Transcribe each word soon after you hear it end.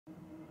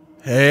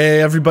Hey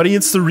everybody,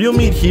 it's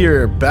TheRealMeat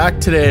here, back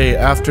today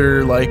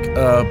after like,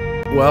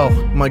 well,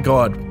 my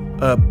god,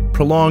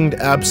 prolonged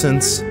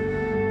absence.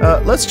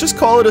 Let's just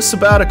call it a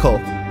sabbatical.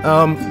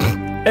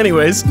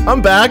 Anyways,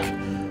 I'm back.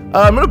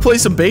 I'm gonna play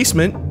some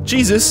Basement.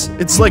 Jesus,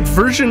 it's like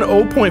version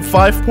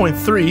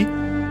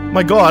 0.5.3.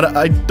 My god,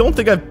 I don't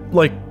think I've,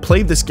 like,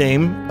 played this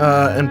game,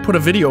 and put a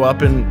video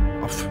up in,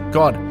 oh,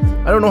 god,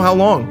 I don't know how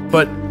long,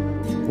 but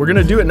we're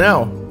gonna do it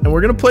now. And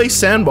we're gonna play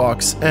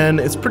Sandbox, and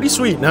it's pretty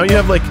sweet. Now you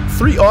have like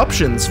 3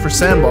 options for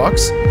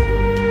Sandbox.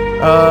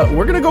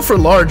 We're gonna go for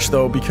large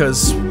though,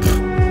 because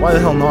why the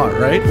hell not,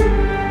 right?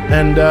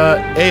 And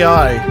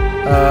AI.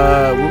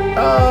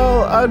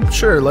 I'm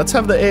sure. Let's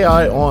have the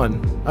AI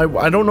on.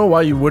 I don't know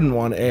why you wouldn't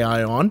want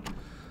AI on.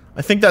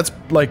 I think that's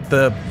like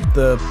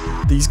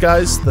these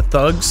guys, the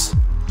thugs,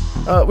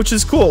 which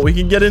is cool. We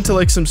can get into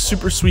like some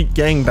super sweet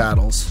gang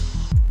battles.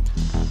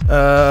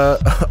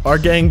 Are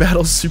gang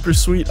battles super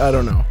sweet? I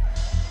don't know.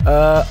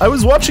 I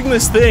was watching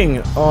this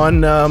thing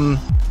on,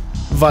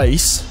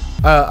 Vice.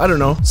 I don't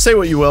know, say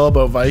what you will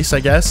about Vice, I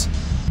guess.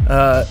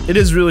 It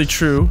is really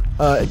true.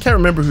 I can't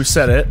remember who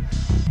said it,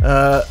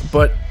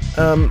 but,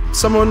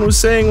 someone was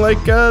saying,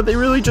 like, they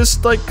really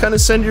just, like, kind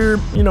of send your,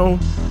 you know,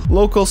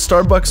 local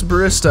Starbucks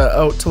barista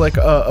out to, like,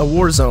 a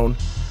war zone.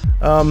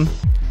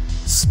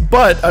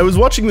 But I was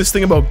watching this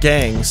thing about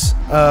gangs.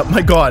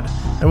 My god.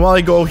 And while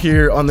I go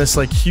here on this,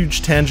 like,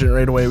 huge tangent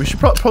right away, we should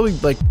probably,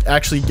 like,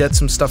 actually get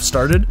some stuff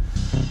started.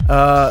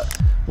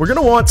 We're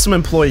gonna want some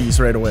employees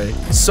right away.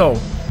 So,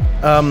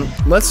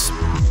 let's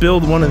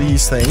build one of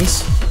these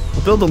things.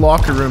 We'll build a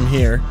locker room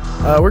here.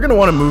 We're gonna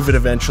want to move it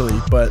eventually,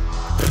 but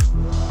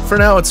for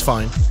now it's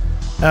fine.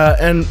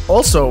 And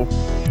also,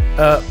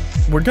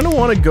 we're gonna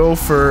want to go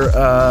for,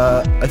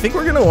 I think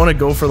we're gonna want to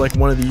go for, like,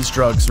 one of these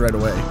drugs right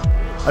away.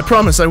 I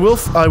promise I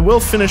will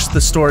finish the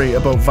story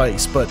about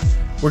Vice, but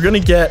we're gonna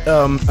get,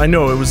 I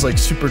know it was, like,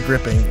 super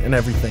gripping and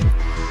everything.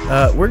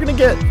 We're gonna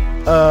get,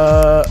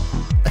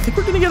 I think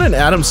we're gonna get an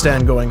atom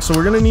stand going, so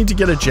we're gonna need to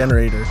get a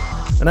generator.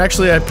 And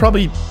actually, I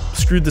probably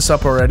screwed this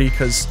up already,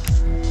 because,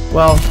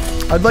 well,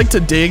 I'd like to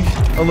dig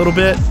a little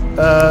bit,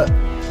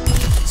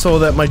 so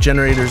that my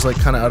generator's, like,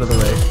 kind of out of the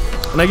way.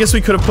 And I guess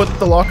we could have put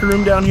the locker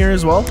room down here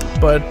as well,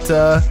 but,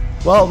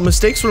 well,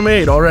 mistakes were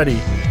made already.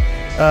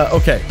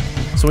 Okay,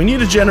 so we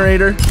need a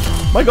generator.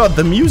 My god,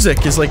 the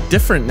music is, like,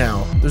 different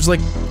now. There's,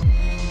 like,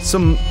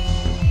 some...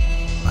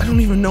 I don't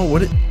even know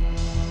what it...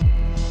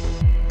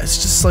 It's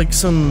just, like,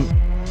 some...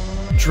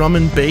 drum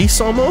and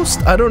bass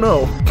almost? I don't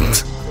know.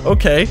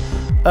 Okay.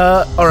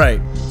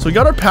 Alright. So we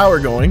got our power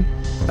going.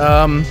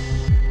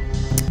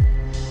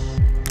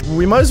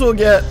 We might as well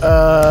get,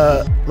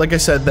 like I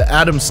said, the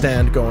atom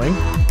stand going.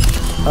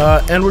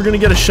 And we're gonna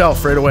get a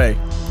shelf right away.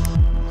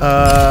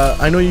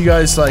 I know you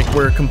guys, like,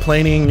 were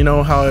complaining, you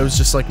know, how I was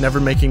just, like, never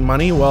making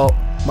money. Well,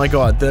 my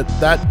god,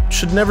 that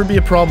should never be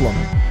a problem.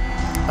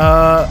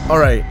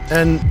 Alright.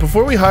 And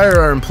before we hire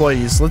our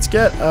employees, let's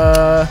get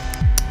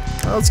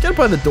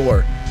by the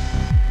door.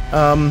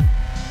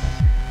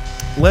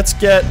 Let's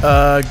get,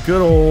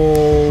 good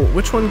old...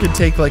 Which one could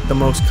take, like, the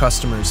most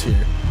customers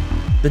here?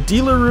 The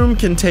dealer room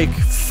can take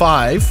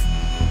 5.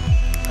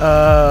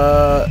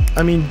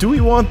 I mean, do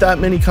we want that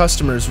many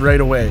customers right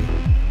away?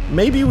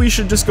 Maybe we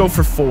should just go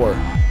for 4.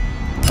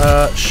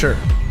 Sure.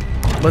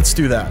 Let's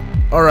do that.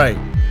 Alright.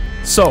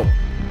 So,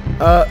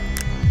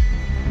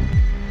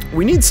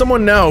 we need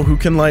someone now who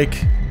can,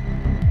 like,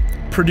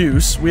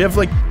 produce. We have,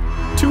 like,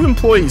 2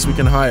 employees we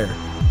can hire.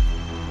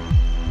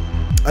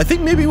 I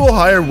think maybe we'll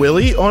hire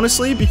Willie,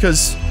 honestly,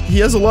 because he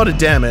has a lot of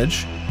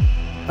damage.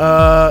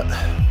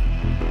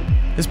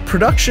 His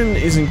production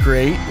isn't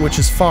great, which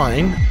is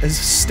fine. His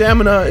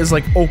stamina is,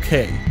 like,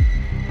 okay.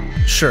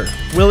 Sure.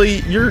 Willie,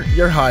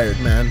 you're hired,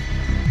 man.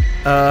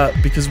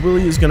 Because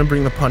Willie is gonna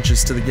bring the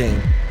punches to the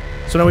game.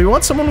 So now we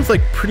want someone with,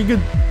 like, pretty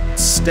good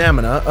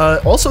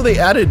stamina. Also, they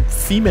added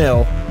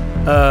female,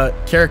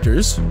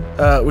 characters,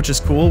 which is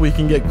cool. We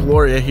can get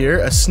Gloria here,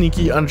 a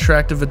sneaky,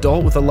 unattractive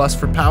adult with a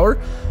lust for power.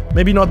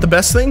 Maybe not the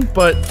best thing,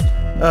 but,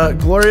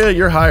 Gloria,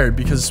 you're hired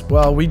because,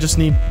 well, we just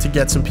need to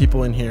get some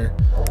people in here.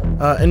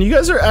 And you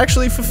guys are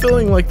actually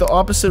fulfilling, like, the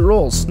opposite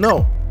roles.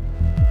 No.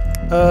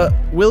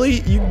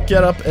 Willie, you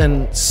get up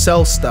and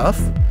sell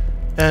stuff.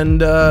 And,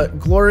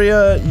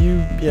 Gloria,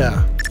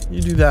 yeah,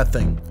 you do that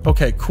thing.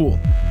 Okay, cool.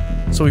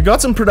 So we've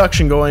got some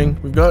production going.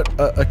 We've got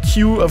a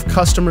queue of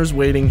customers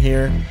waiting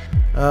here.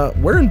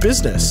 We're in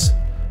business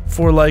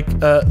for, like,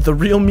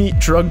 TheRealMeat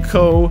Drug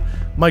Co.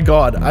 My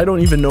god, I don't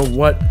even know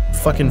what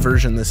fucking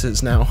version this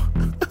is now.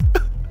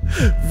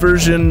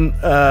 Version,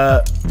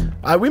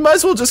 we might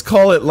as well just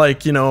call it,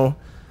 like, you know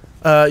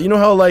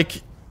how,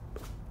 like,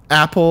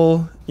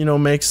 Apple, you know,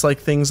 makes, like,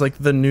 things like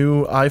the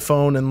new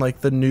iPhone and,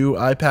 like, the new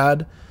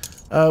iPad.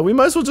 We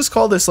might as well just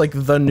call this, like,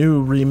 the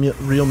new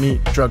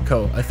TheRealMeat Drug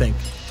Co., I think.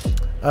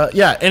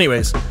 Yeah,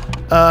 anyways.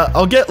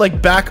 I'll get,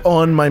 like, back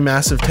on my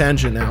massive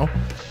tangent now.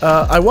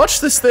 I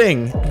watched this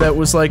thing that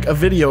was, like, a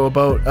video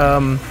about,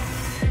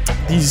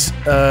 these,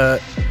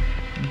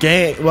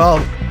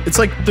 well, it's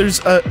like there's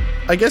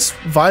I guess,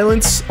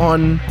 violence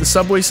on the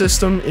subway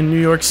system in New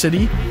York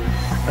City.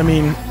 I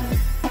mean,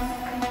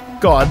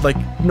 God, like,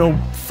 no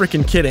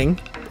freaking kidding.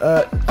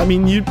 I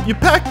mean, you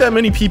pack that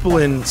many people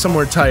in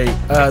somewhere tight,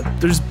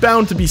 there's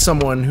bound to be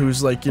someone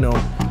who's, like, you know,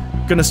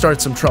 gonna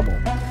start some trouble.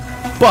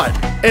 But,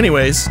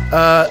 anyways,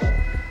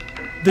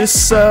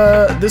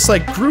 this,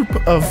 like,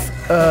 group of,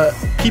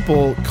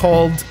 people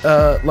called,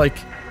 like,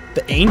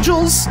 the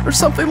Angels or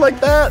something like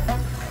that,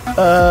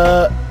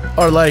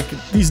 are, like,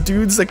 these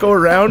dudes that go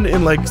around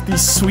in, like,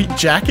 these sweet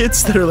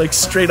jackets that are, like,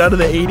 straight out of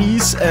the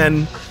 80s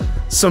and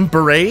some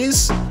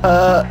berets,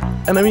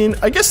 and I mean,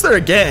 I guess they're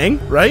a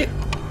gang, right?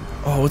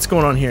 Oh, what's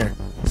going on here?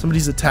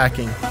 Somebody's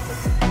attacking.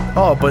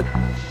 Oh, but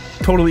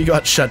totally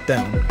got shut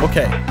down.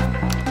 Okay.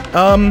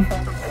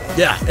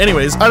 Yeah,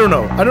 anyways, I don't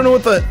know. I don't know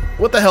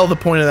what the hell the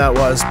point of that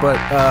was, but,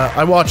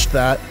 I watched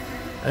that,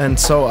 and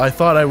so I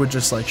thought I would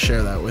just, like,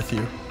 share that with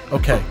you.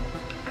 Okay.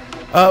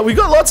 We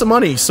got lots of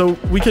money, so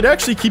we could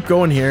actually keep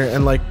going here,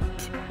 and, like,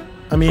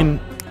 I mean,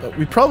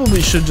 we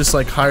probably should just,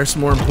 like, hire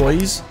some more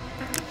employees.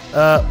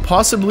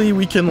 Possibly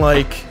we can,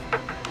 like,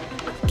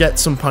 get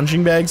some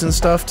punching bags and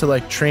stuff to,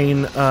 like,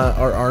 train,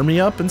 our army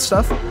up and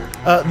stuff.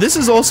 This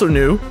is also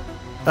new,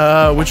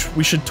 which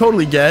we should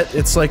totally get.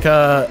 It's, like,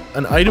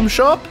 an item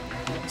shop.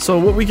 So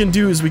what we can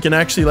do is we can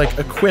actually, like,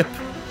 equip,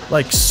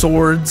 like,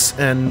 swords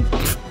and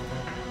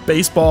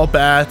baseball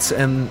bats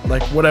and,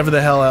 like, whatever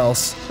the hell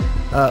else,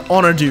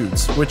 on our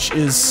dudes, which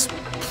is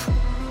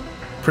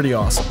pretty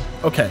awesome.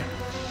 Okay.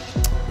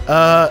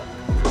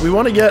 We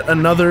want to get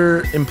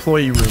another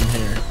employee room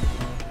here.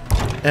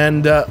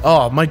 And,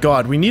 oh my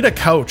god, we need a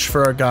couch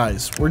for our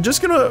guys. We're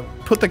just gonna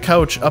put the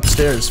couch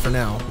upstairs for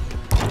now.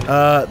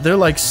 They're,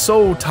 like,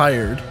 so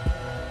tired.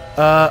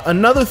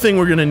 Another thing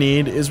we're gonna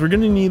need is we're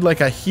gonna need, like,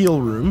 a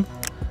heal room.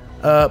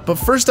 But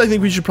first I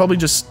think we should probably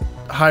just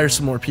hire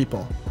some more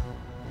people.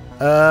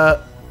 God,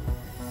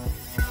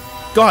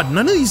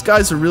 none of these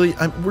guys are really...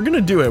 we're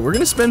gonna do it. We're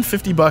gonna spend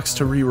 50 bucks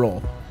to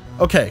re-roll.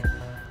 Okay.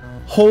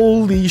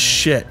 Holy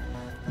shit.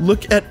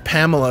 Look at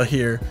Pamela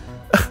here.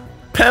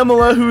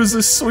 Pamela, who's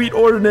a sweet,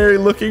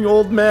 ordinary-looking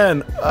old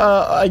man.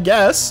 I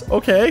guess.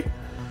 Okay.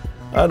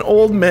 An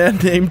old man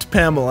named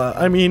Pamela.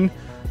 I mean,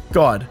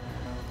 God.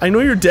 I know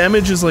your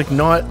damage is, like,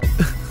 not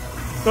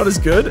as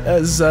good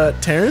as,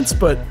 Terrence,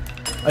 but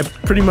I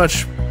pretty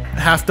much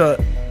have to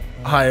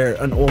hire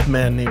an old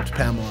man named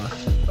Pamela.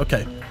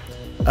 Okay.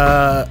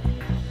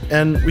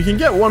 And we can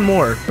get one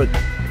more, but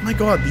my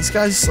god, these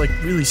guys, like,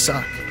 really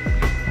suck.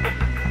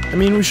 I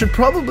mean, we should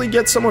probably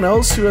get someone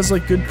else who has,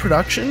 like, good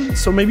production,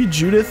 so maybe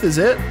Judith is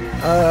it?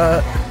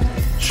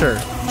 Sure,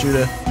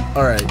 Judith.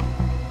 Alright.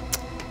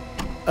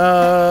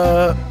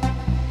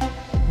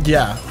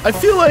 Yeah. I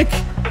feel like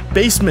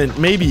Basement,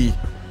 maybe,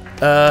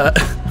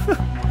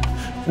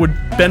 would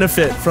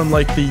benefit from,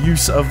 like, the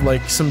use of,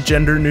 like, some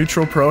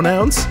gender-neutral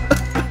pronouns.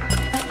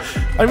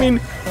 I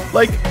mean,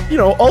 like, you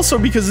know, also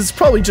because it's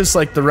probably just,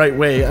 like, the right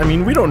way. I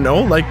mean, we don't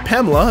know. Like,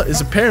 Pamela is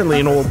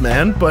apparently an old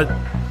man, but,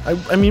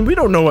 I mean, we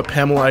don't know what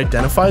Pamela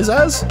identifies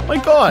as. My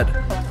god.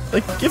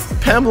 Like, give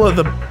Pamela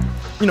the,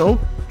 you know,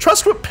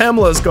 trust what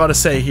Pamela's got to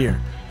say here.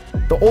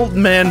 The old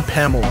man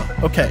Pamela.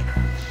 Okay.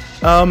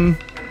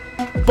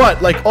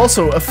 But, like,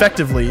 also,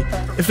 effectively,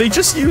 if they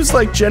just use,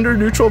 like,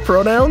 gender-neutral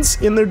pronouns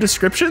in their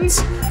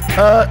descriptions,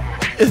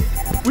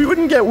 we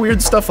wouldn't get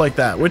weird stuff like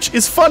that, which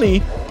is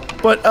funny,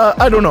 but,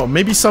 I don't know,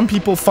 maybe some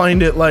people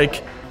find it,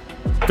 like,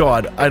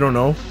 God, I don't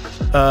know,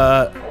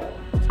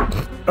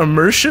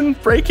 immersion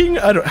breaking?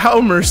 How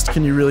immersed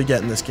can you really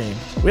get in this game?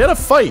 We had a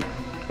fight.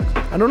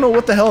 I don't know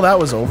what the hell that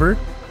was over.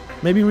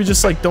 Maybe we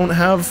just, like, don't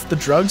have the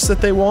drugs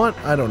that they want?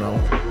 I don't know.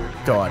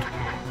 God.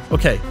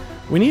 Okay,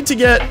 we need to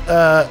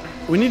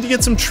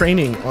get some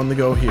training on the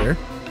go here.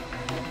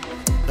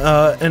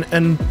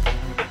 And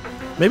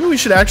maybe we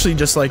should actually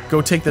just, like,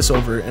 go take this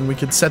over and we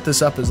could set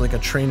this up as, like, a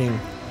training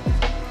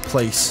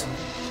place.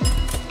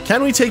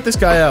 Can we take this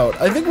guy out?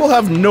 I think we'll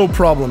have no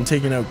problem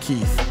taking out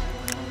Keith.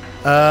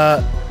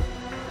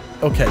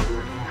 Okay.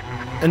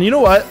 And you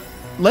know what?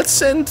 Let's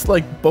send,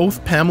 like,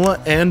 both Pamela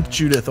and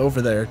Judith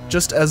over there,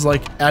 just as,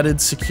 like, added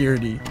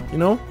security, you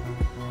know?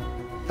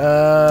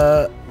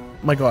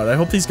 My god, I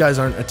hope these guys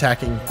aren't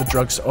attacking the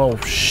drugs. Oh,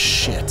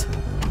 shit.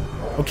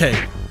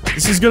 Okay.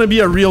 This is gonna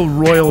be a real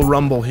Royal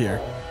Rumble here.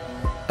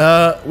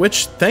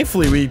 Which,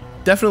 thankfully, we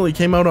definitely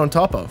came out on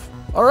top of.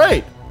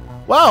 Alright.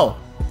 Wow.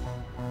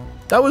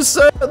 That was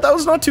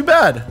not too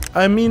bad.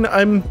 I mean,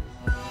 I'm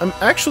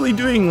actually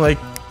doing, like,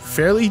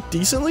 fairly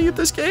decently at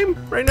this game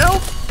right now.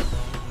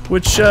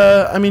 Which,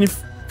 I mean,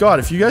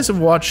 if you guys have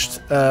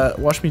watched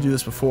me do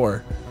this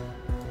before,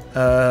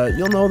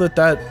 you'll know that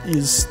that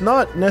is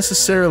not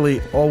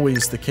necessarily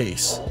always the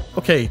case.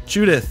 Okay,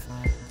 Judith,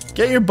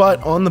 get your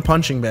butt on the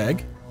punching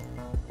bag.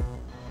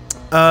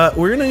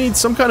 We're gonna need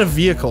some kind of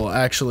vehicle,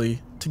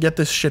 actually, to get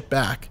this shit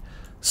back.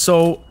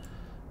 So,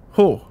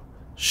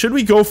 should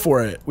we go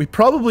for it? We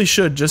probably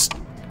should just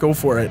go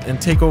for it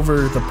and take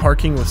over the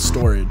parking with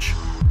storage.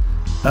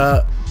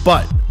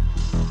 But,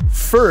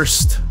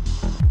 first,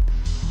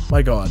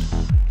 my god,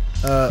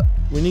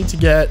 we need to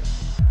get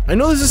I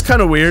know this is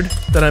kind of weird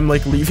that I'm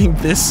like leaving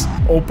this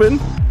open,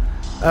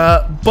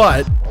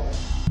 but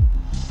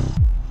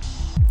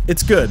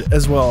it's good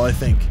as well, I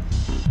think.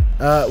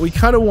 We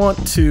kind of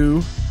want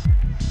to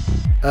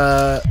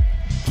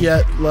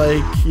get,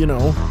 like, you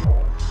know,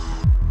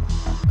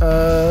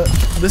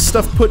 this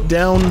stuff put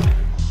down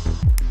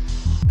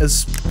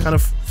as kind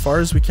of far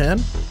as we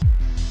can,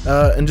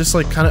 and just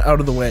like kind of out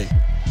of the way.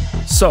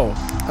 So,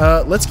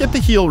 let's get the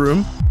heal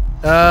room.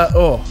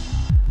 Oh,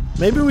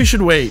 maybe we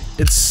should wait.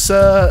 It's,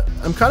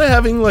 I'm kind of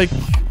having like,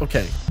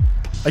 okay,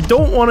 I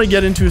don't want to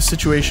get into a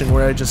situation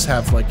where I just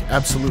have like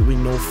absolutely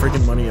no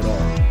friggin' money at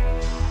all.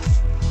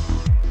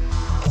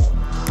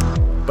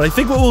 But I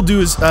think what we'll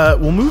do is,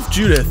 we'll move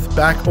Judith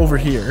back over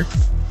here,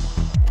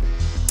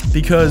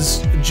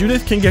 because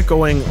Judith can get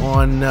going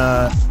on,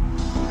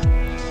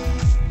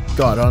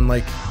 on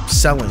like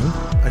selling,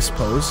 I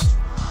suppose,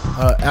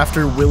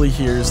 after Willie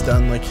here has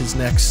done like his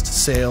next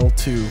sale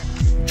to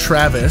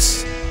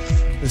Travis,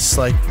 this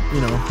like,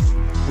 you know,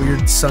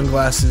 weird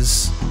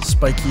sunglasses,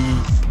 spiky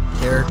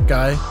hair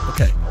guy.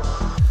 Okay.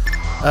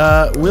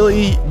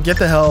 Willie, get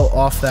the hell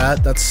off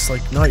that. That's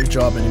like not your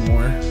job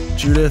anymore.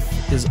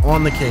 Judith is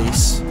on the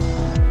case.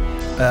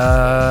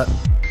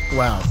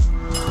 Wow.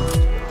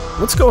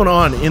 What's going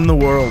on in the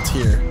world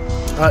here?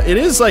 It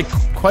is like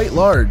quite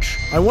large.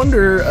 I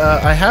wonder,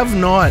 I have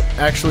not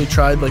actually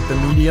tried like the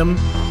medium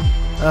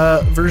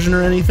version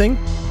or anything.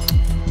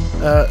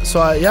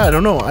 So yeah, I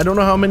don't know. I don't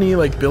know how many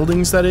like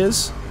buildings that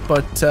is,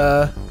 but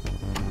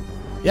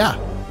yeah.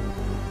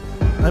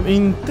 I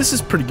mean, this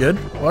is pretty good.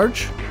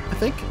 Large, I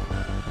think.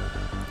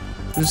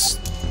 There's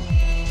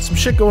some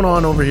shit going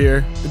on over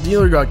here. The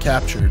dealer got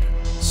captured,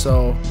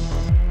 so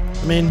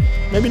I mean,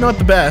 maybe not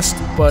the best,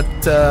 but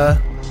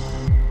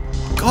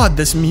God,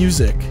 this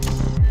music.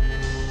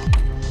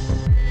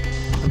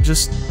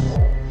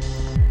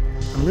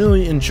 I'm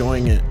really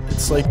enjoying it.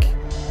 It's like,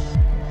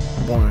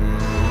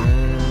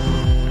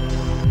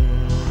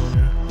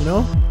 you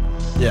know?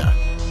 Yeah,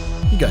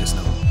 you guys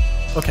know.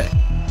 Okay.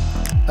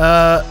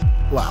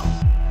 Wow.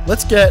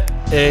 Let's get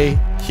a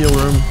heal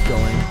room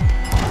going.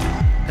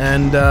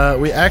 And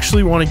we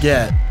actually want to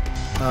get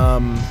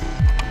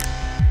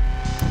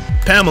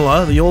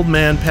Pamela, the old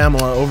man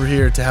Pamela, over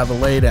here to have a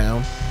lay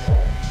down.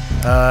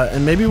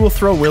 And maybe we'll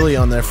throw Willie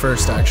on there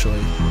first,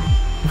 actually.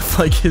 With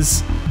like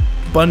his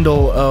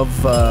bundle of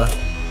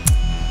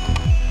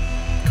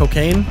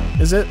cocaine,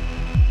 is it?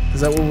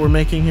 Is that what we're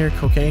making here?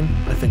 Cocaine?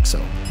 I think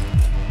so.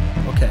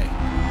 Okay.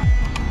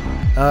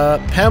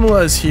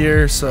 Pamela is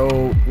here,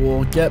 so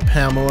we'll get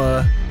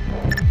Pamela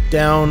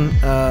down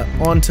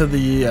onto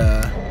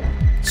the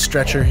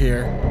stretcher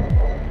here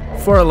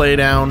for a lay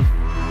down.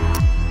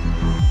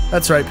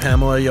 That's right,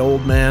 Pamela, you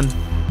old man.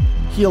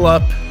 Heal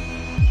up,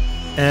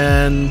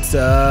 and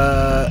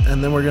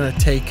then we're gonna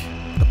take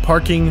the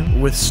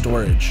parking with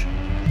storage,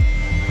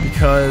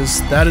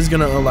 because that is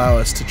gonna allow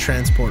us to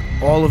transport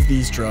all of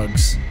these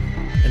drugs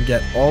and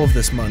get all of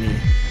this money,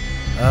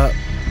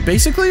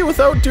 basically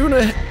without doing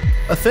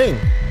a thing.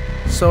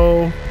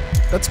 So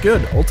that's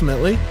good,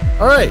 ultimately.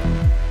 All right.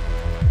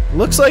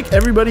 Looks like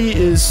everybody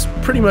is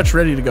pretty much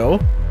ready to go.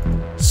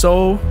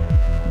 So,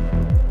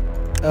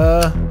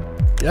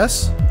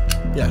 yes?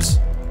 Yes.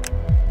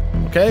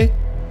 Okay?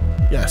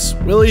 Yes.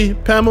 Willie,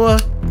 Pamela,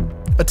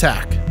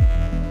 attack.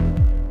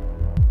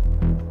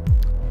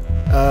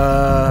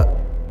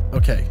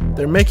 Okay.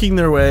 They're making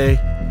their way.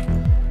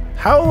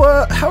 How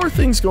are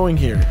things going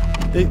here?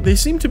 They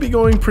seem to be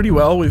going pretty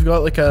well. We've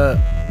got like a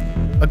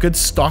good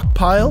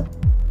stockpile.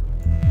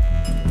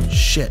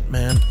 Shit,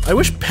 man. I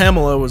wish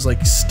Pamela was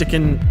like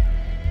sticking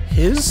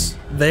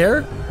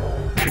their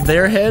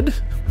head.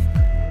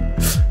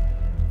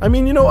 I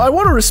mean, you know, I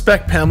want to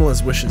respect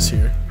Pamela's wishes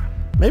here.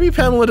 Maybe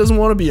Pamela doesn't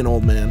want to be an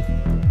old man.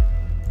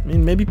 I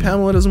mean, maybe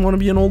Pamela doesn't want to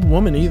be an old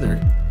woman either.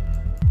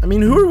 I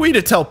mean, who are we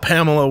to tell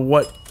Pamela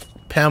what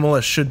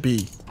Pamela should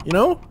be, you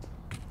know?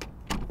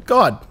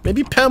 God,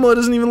 maybe Pamela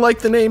doesn't even like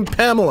the name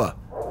Pamela.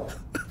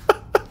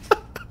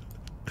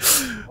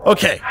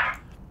 Okay.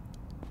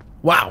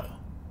 Wow.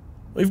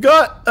 We've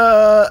got,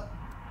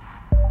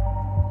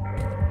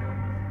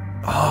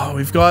 oh,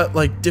 we've got,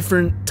 like,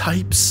 different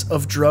types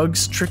of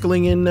drugs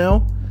trickling in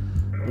now.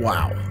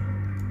 Wow.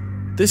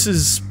 This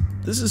is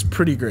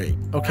pretty great.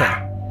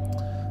 Okay.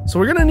 So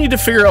we're gonna need to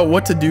figure out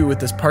what to do with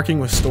this parking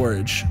with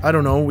storage. I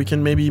don't know, we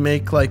can maybe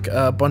make, like,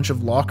 a bunch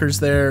of lockers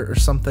there or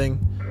something.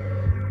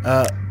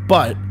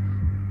 But,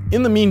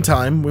 in the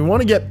meantime, we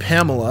want to get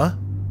Pamela,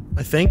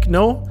 I think.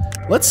 No?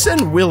 Let's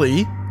send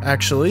Willie,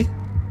 actually,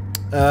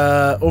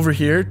 over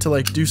here to,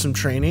 like, do some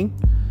training.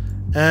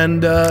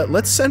 And,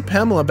 let's send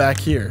Pamela back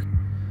here.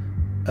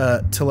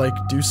 To, like,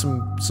 do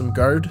some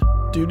guard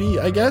duty,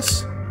 I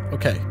guess?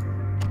 Okay.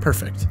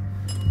 Perfect.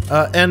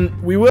 And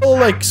we will,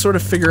 like, sort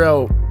of figure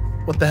out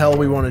what the hell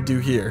we want to do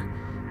here.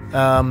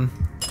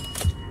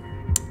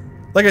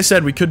 Like I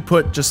said, we could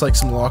put just, like,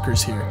 some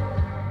lockers here.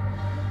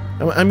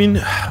 I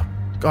mean,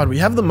 God, we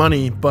have the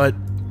money, but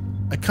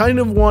I kind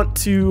of want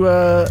to,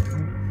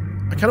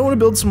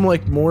 build some,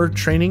 like, more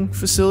training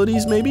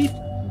facilities, maybe?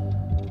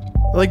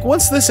 Like,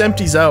 once this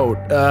empties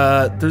out,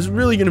 there's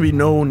really gonna be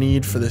no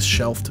need for this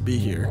shelf to be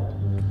here.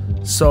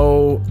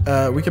 So,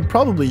 we could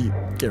probably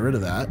get rid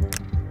of that.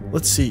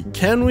 Let's see,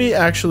 can we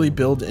actually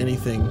build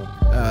anything?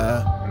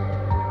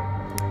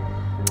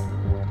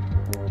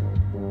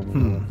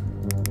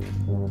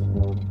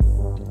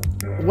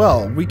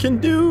 Well, we can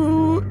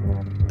do...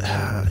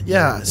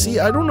 yeah, see,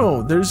 I don't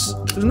know. There's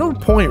no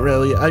point,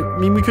 really. I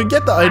mean, we could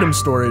get the item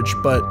storage,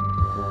 but...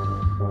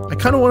 I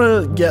kind of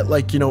want to get,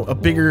 like, you know, a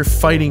bigger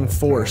fighting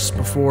force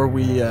before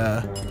we,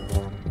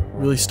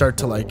 really start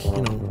to, like,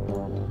 you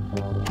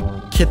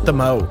know, kit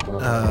them out,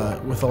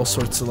 with all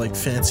sorts of, like,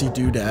 fancy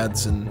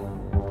doodads and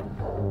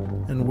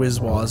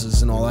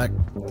whiz-wazzes and all that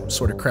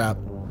sort of crap.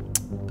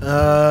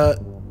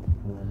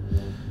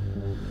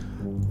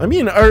 I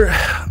mean,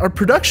 our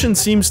production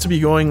seems to be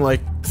going,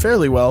 like,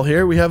 fairly well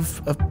here. We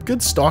have a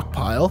good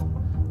stockpile.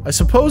 I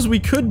suppose we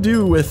could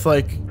do with,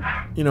 like,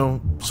 you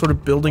know, sort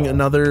of building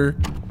another,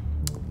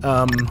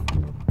 oh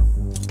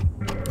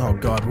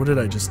god, what did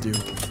I just do?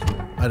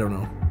 I don't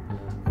know.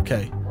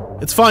 Okay.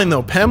 It's fine,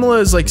 though. Pamela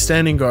is, like,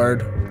 standing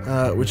guard,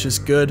 which is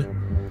good.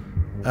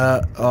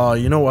 Oh,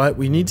 you know what?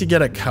 We need to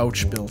get a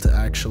couch built,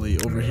 actually,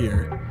 over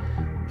here.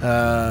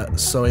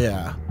 So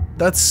yeah.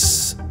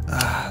 That's,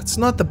 it's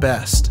not the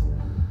best.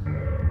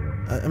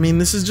 I mean,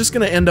 this is just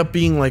gonna end up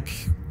being like...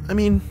 I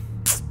mean...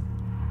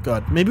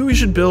 God, maybe we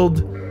should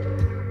build...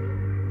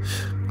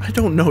 I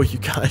don't know, you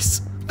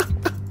guys.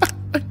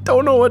 I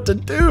don't know what to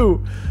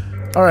do!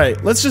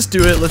 Alright, let's just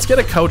do it. Let's get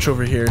a couch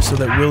over here so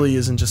that Willie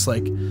isn't just,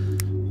 like,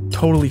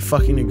 totally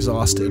fucking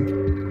exhausted.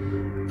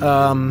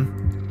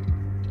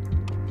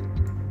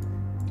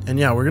 And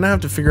yeah, we're gonna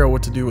have to figure out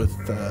what to do with,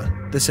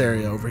 this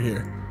area over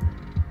here.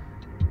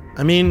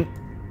 I mean...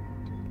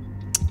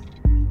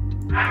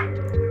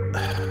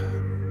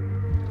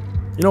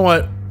 You know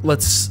what?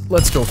 Let's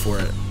go for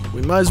it.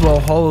 We might as well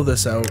hollow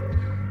this out.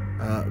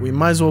 We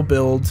might as well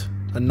build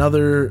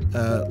another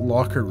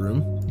locker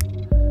room.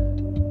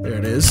 There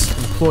it is,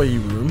 employee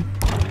room.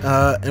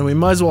 And we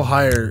might as well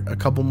hire a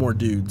couple more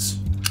dudes.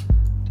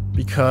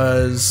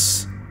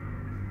 Because,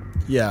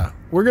 yeah,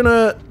 we're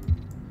gonna...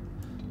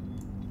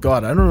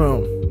 God, I don't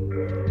know.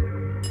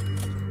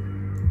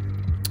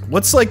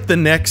 What's like the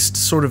next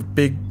sort of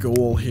big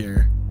goal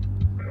here?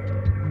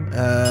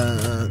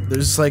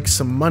 There's like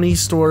some money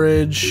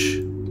storage.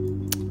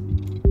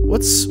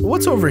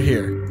 What's over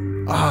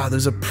here? Ah,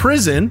 there's a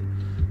prison.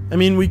 I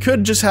mean, we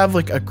could just have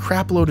like a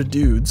crap load of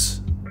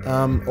dudes.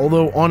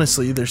 Although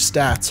honestly, their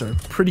stats are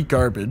pretty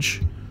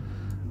garbage.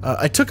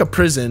 I took a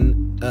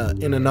prison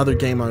in another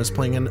game I was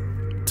playing,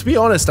 and to be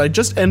honest, I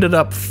just ended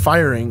up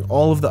firing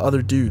all of the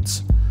other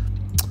dudes.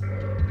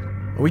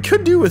 We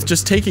could do with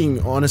just taking,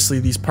 honestly,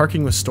 these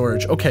parking with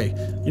storage. Okay,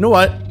 you know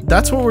what?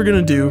 That's what we're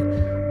gonna do.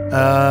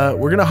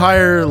 We're gonna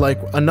hire,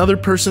 like, another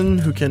person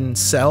who can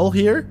sell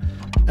here,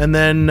 and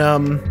then,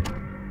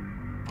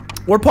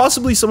 or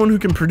possibly someone who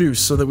can produce,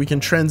 so that we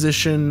can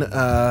transition,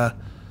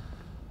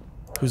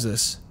 who's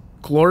this?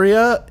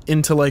 Gloria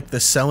into, like, the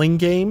selling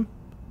game.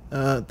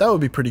 That would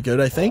be pretty good,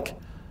 I think.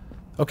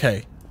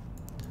 Okay.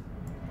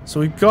 So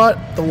we've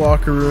got the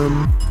locker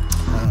room.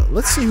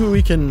 Let's see who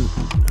we can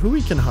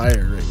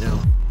hire right now.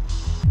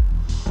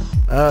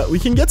 We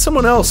can get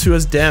someone else who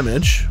has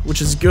damage,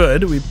 which is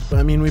good.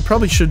 I mean, we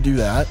probably should do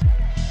that.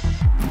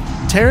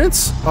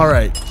 Terrence?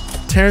 Alright.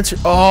 Terrence,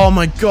 oh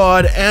my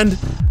god, and...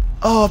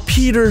 Oh,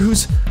 Peter,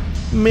 whose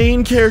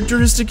main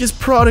characteristic is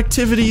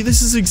productivity.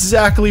 This is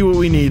exactly what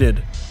we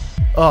needed.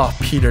 Oh,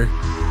 Peter.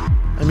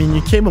 I mean,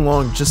 you came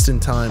along just in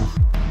time.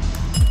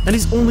 And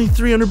he's only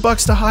 300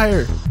 bucks to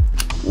hire.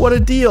 What a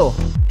deal.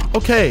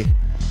 Okay.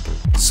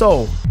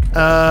 So,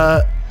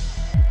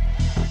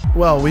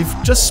 well, we've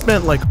just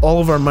spent, like,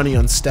 all of our money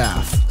on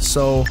staff,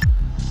 so,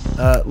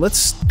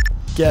 let's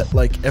get,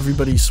 like,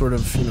 everybody sort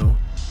of, you know,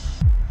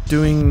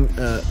 doing,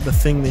 the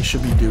thing they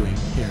should be doing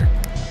here.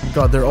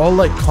 God, they're all,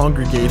 like,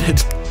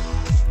 congregated.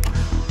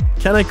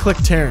 Can I click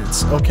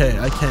Terrence? Okay,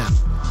 I can.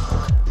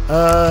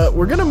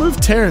 We're gonna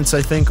move Terrence,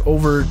 I think,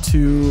 over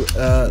to,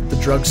 the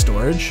drug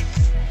storage.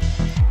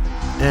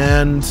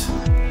 And...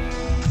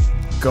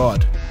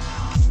 God.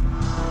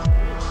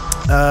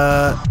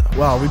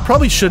 Wow, we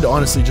probably should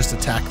honestly just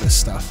attack this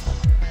stuff.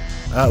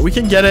 We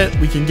can get it.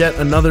 We can get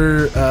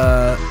another,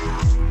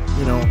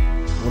 you know,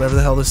 whatever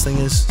the hell this thing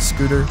is.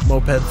 Scooter,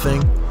 moped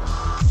thing.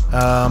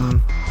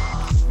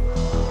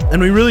 And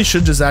we really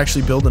should just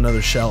actually build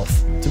another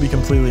shelf, to be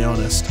completely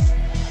honest.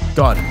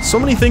 God, so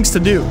many things to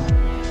do.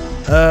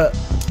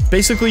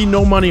 Basically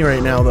no money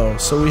right now, though,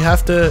 so we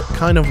have to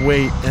kind of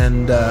wait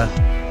and,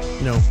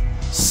 you know,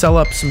 sell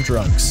up some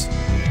drugs.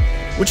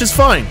 Which is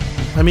fine.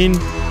 I mean...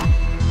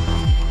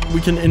 We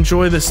can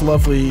enjoy this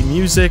lovely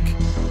music.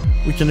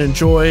 We can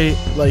enjoy,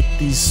 like,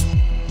 these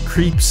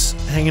creeps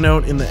hanging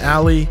out in the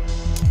alley,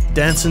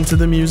 dancing to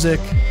the music.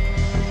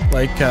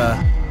 Like,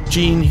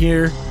 Gene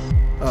here.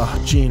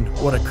 Oh, Gene,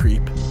 what a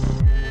creep.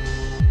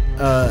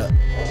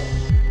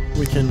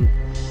 We can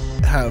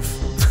have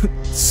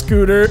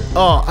Scooter.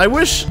 Oh, I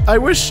wish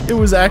it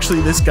was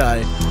actually this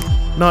guy,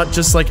 not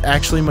just, like,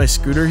 actually my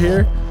Scooter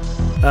here.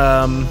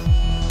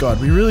 god,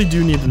 we really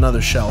do need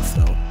another shelf,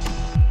 though.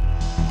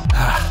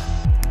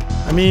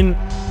 I mean,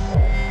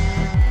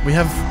 we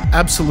have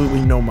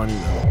absolutely no money,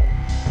 though.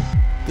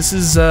 This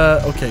is,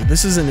 okay,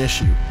 this is an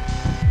issue.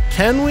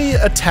 Can we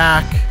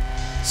attack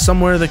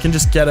somewhere that can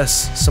just get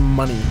us some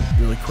money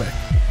really quick?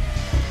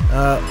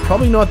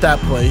 Probably not that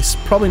place.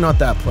 Probably not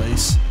that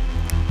place.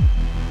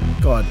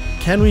 God,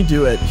 can we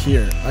do it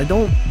here?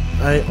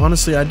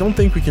 Honestly, I don't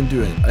think we can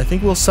do it. I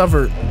think we'll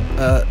suffer,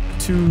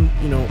 too,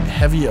 you know,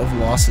 heavy of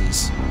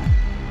losses.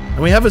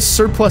 And we have a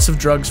surplus of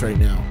drugs right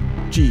now.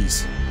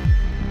 Jeez.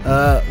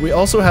 We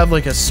also have,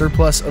 like, a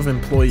surplus of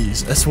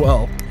employees as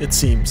well, it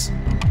seems.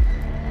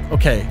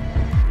 Okay.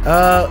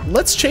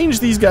 Let's change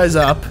these guys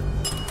up.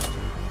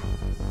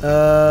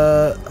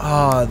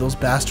 Those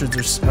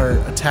bastards are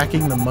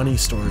attacking the money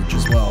storage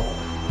as well,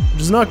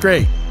 which is not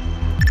great.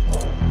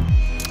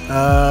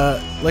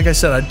 Like I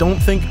said, I don't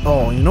think...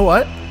 Oh, you know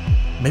what?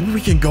 Maybe we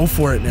can go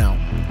for it now.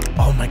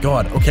 Oh my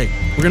god. Okay,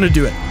 we're gonna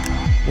do it.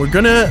 We're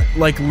gonna,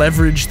 like,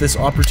 leverage this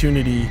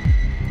opportunity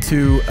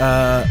to,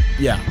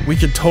 yeah, we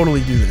could totally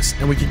do this,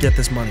 and we could get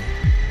this money.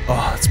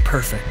 Oh, it's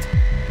perfect.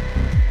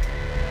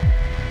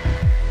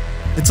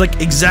 It's, like,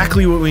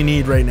 exactly what we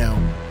need right now.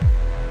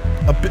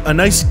 A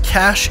nice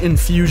cash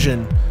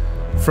infusion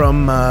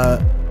from,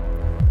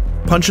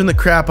 punching the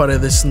crap out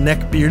of this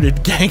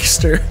neck-bearded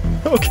gangster.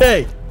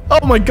 Okay.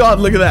 Oh my god,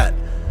 look at that.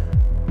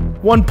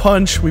 One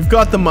punch, we've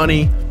got the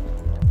money.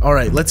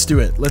 Alright, let's do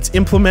it. Let's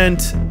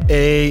implement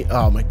a...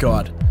 Oh my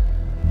god.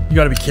 You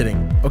gotta be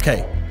kidding.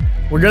 Okay.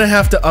 We're gonna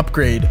have to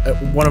upgrade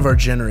one of our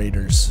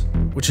generators,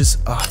 which is...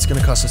 Oh, it's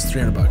gonna cost us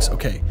 300 bucks.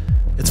 Okay.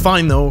 It's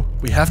fine, though.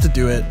 We have to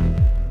do it.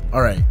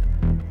 Alright.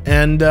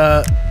 And,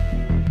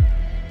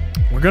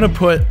 we're gonna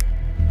put...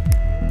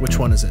 Which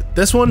one is it?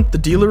 This one? The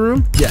dealer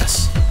room?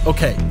 Yes.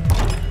 Okay.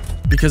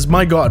 Because,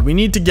 my god, we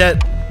need to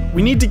get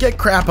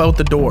crap out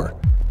the door.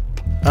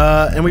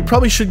 And we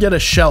probably should get a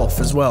shelf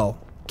as well.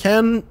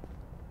 Can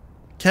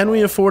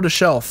we afford a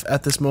shelf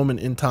at this moment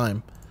in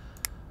time?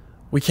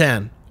 We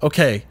can.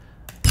 Okay.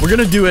 We're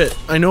gonna do it.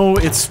 I know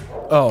it's...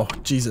 Oh,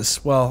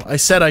 Jesus. Well, I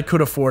said I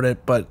could afford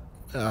it, but...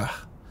 it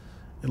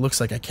looks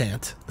like I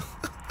can't.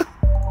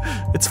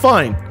 It's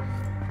fine.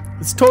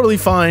 It's totally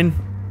fine.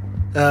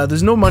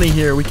 There's no money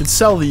here. We could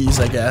sell these,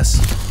 I guess.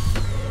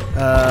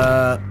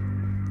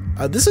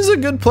 This is a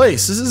good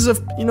place. This is a...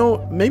 You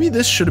know, maybe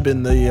this should have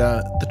been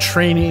the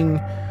training...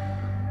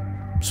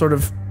 sort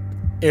of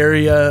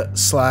area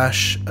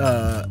slash,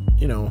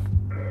 you know,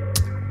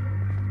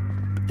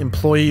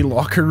 employee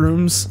locker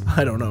rooms.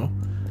 I don't know.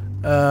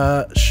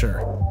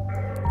 Sure.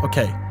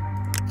 Okay.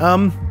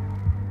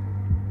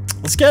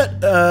 Let's get,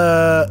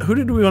 who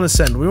did we want to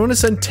send? We want to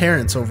send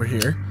Terrence over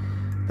here.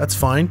 That's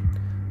fine.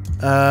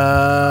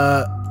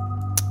 Yeah,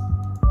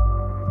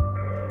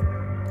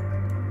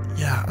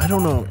 I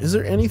don't know. Is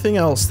there anything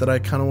else that I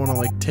kind of want to,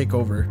 like, take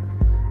over?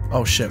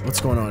 Oh, shit. What's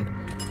going on?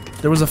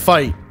 There was a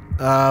fight.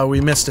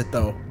 We missed it,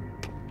 though.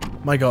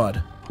 My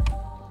god.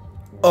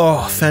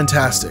 Oh,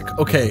 fantastic.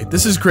 Okay,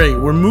 this is great.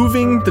 We're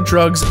moving the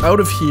drugs out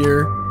of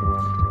here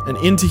and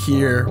into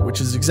here,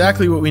 which is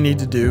exactly what we need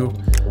to do.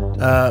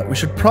 We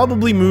should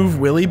probably move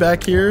Willie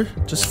back here,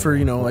 just for,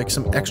 you know, like,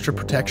 some extra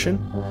protection.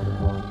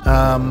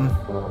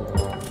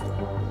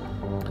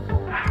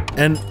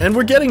 And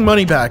we're getting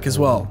money back as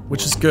well,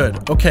 which is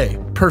good. Okay,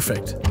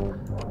 perfect.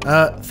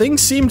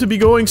 Things seem to be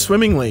going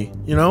swimmingly,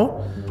 you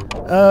know?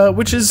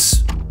 Which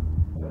is...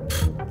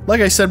 Like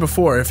I said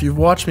before, if you've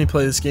watched me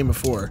play this game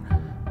before,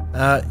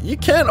 you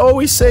can't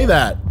always say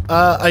that.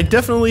 I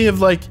definitely have,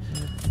 like,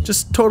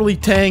 just totally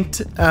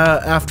tanked,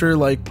 after,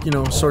 like, you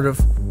know, sort of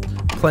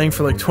playing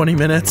for, like, 20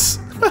 minutes.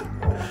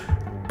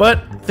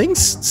 But things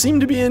seem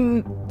to be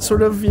in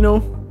sort of, you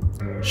know,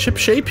 ship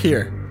shape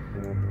here.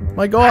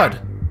 My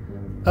god.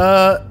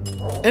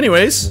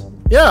 Anyways,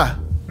 yeah,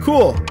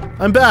 cool.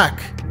 I'm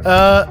back.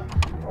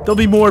 There'll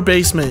be more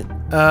basement.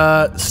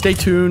 Stay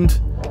tuned.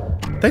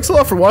 Thanks a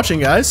lot for watching,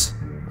 guys.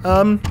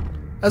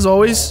 As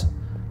always,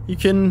 you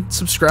can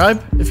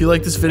subscribe if you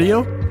like this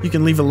video. You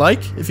can leave a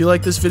like if you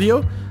like this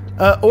video.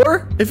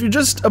 Or, if you're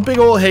just a big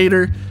old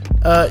hater,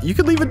 you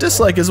could leave a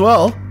dislike as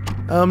well.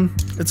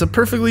 It's a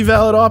perfectly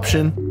valid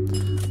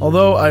option.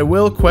 Although, I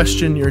will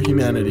question your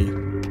humanity.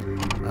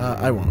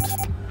 I won't,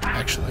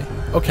 actually.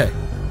 Okay,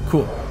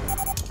 cool.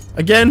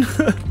 Again,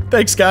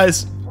 thanks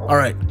guys.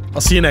 Alright,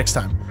 I'll see you next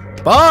time.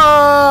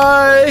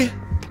 Bye!